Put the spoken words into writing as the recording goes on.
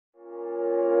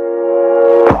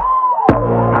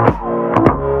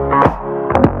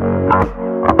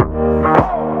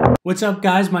What's up,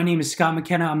 guys? My name is Scott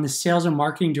McKenna. I'm the Sales and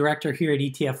Marketing Director here at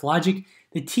ETF Logic,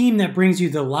 the team that brings you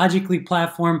the Logically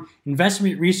platform,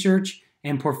 investment research,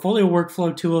 and portfolio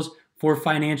workflow tools for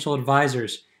financial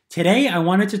advisors. Today, I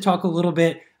wanted to talk a little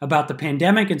bit about the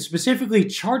pandemic and specifically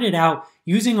chart it out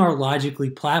using our Logically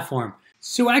platform.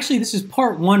 So actually, this is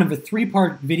part one of a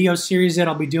three-part video series that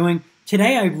I'll be doing.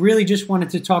 Today, I really just wanted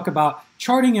to talk about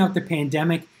charting out the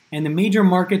pandemic and the major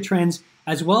market trends,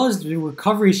 as well as the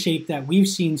recovery shape that we've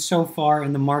seen so far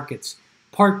in the markets.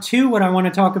 Part two, what I want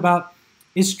to talk about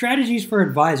is strategies for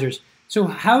advisors. So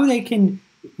how they can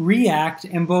react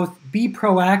and both be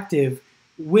proactive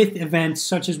with events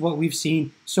such as what we've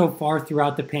seen so far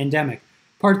throughout the pandemic.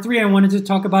 Part three, I wanted to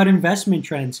talk about investment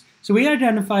trends. So we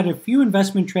identified a few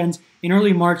investment trends in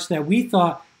early March that we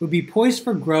thought would be poised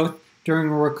for growth during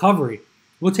a recovery.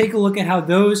 We'll take a look at how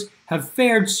those have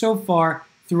fared so far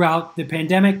throughout the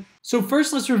pandemic. So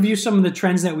first, let's review some of the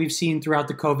trends that we've seen throughout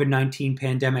the COVID-19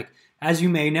 pandemic. As you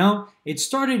may know, it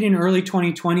started in early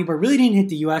 2020, but really didn't hit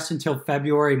the US until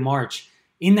February, March.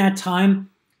 In that time,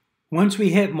 once we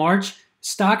hit March,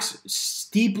 stocks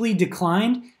steeply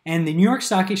declined, and the New York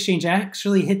Stock Exchange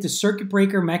actually hit the circuit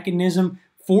breaker mechanism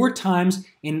 4 times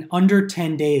in under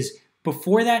 10 days.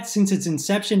 Before that, since its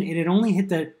inception, it had only hit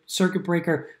the circuit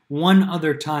breaker one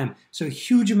other time. So a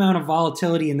huge amount of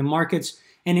volatility in the markets.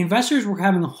 And investors were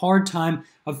having a hard time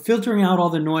of filtering out all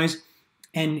the noise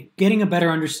and getting a better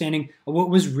understanding of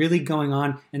what was really going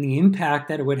on and the impact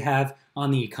that it would have on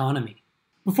the economy.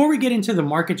 Before we get into the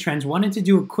market trends, I wanted to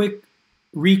do a quick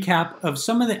recap of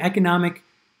some of the economic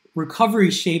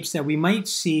recovery shapes that we might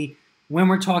see when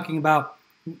we're talking about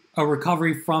a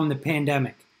recovery from the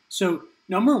pandemic. So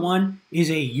number one is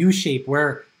a U shape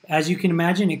where, as you can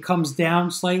imagine, it comes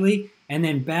down slightly and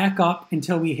then back up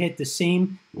until we hit the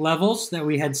same levels that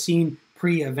we had seen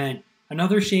pre-event.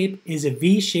 Another shape is a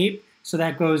V shape, so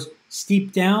that goes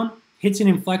steep down, hits an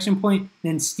inflection point,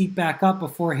 then steep back up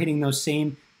before hitting those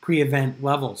same pre-event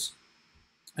levels.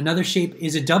 Another shape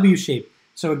is a W shape,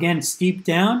 so again, steep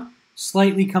down,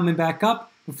 slightly coming back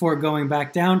up before going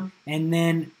back down, and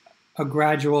then a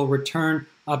gradual return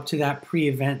up to that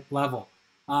pre-event level.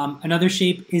 Another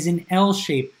shape is an L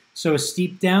shape, so a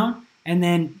steep down, and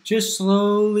then just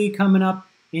slowly coming up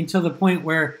until the point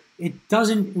where it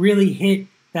doesn't really hit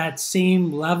that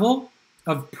same level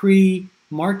of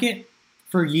pre-market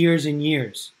for years and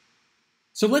years.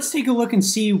 So let's take a look and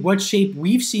see what shape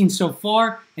we've seen so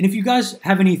far. And if you guys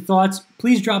have any thoughts,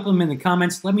 please drop them in the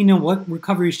comments. Let me know what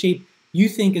recovery shape you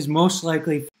think is most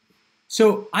likely.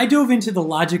 So I dove into the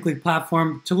Logically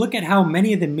platform to look at how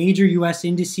many of the major US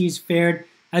indices fared,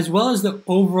 as well as the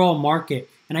overall market.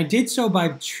 And I did so by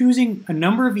choosing a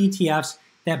number of ETFs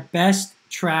that best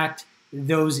tracked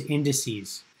those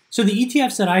indices. So the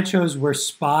ETFs that I chose were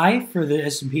SPY for the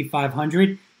S&P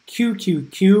 500,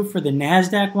 QQQ for the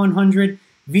NASDAQ 100,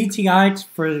 VTI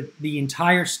for the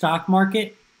entire stock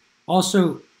market.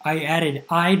 Also, I added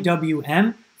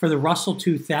IWM for the Russell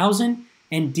 2000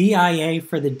 and DIA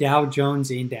for the Dow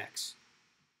Jones Index.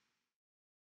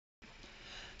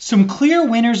 Some clear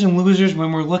winners and losers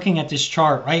when we're looking at this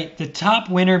chart, right? The top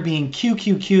winner being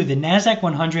QQQ, the NASDAQ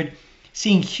 100,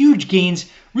 seeing huge gains,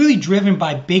 really driven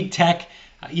by big tech.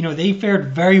 They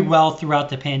fared very well throughout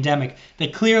the pandemic. The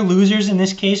clear losers in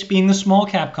this case being the small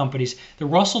cap companies, the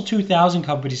Russell 2000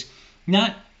 companies,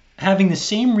 not having the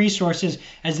same resources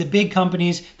as the big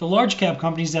companies, the large cap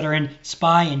companies that are in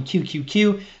SPY and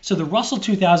QQQ. So the Russell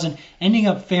 2000 ending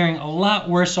up faring a lot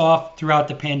worse off throughout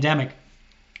the pandemic.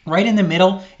 Right in the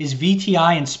middle is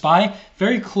VTI and SPY,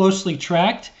 very closely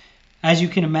tracked. As you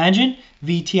can imagine,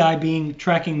 VTI being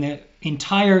tracking the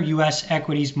entire US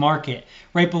equities market.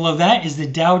 Right below that is the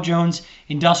Dow Jones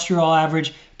Industrial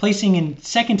Average, placing in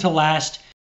second to last.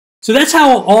 So that's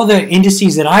how all the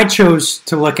indices that I chose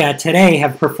to look at today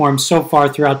have performed so far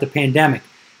throughout the pandemic.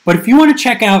 But if you want to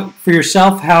check out for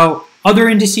yourself how other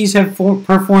indices have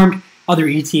performed, other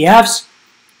ETFs,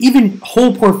 even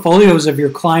whole portfolios of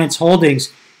your clients'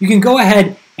 holdings, you can go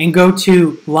ahead and go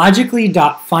to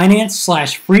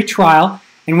logically.finance/free trial.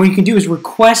 And what you can do is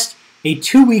request a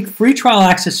 2-week free trial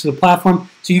access to the platform.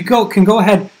 So you can go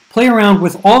ahead, play around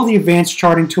with all the advanced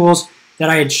charting tools that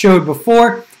I had showed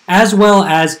before, as well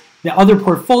as the other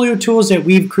portfolio tools that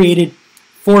we've created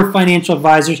for financial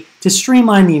advisors to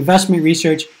streamline the investment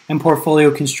research and portfolio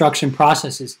construction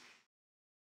processes.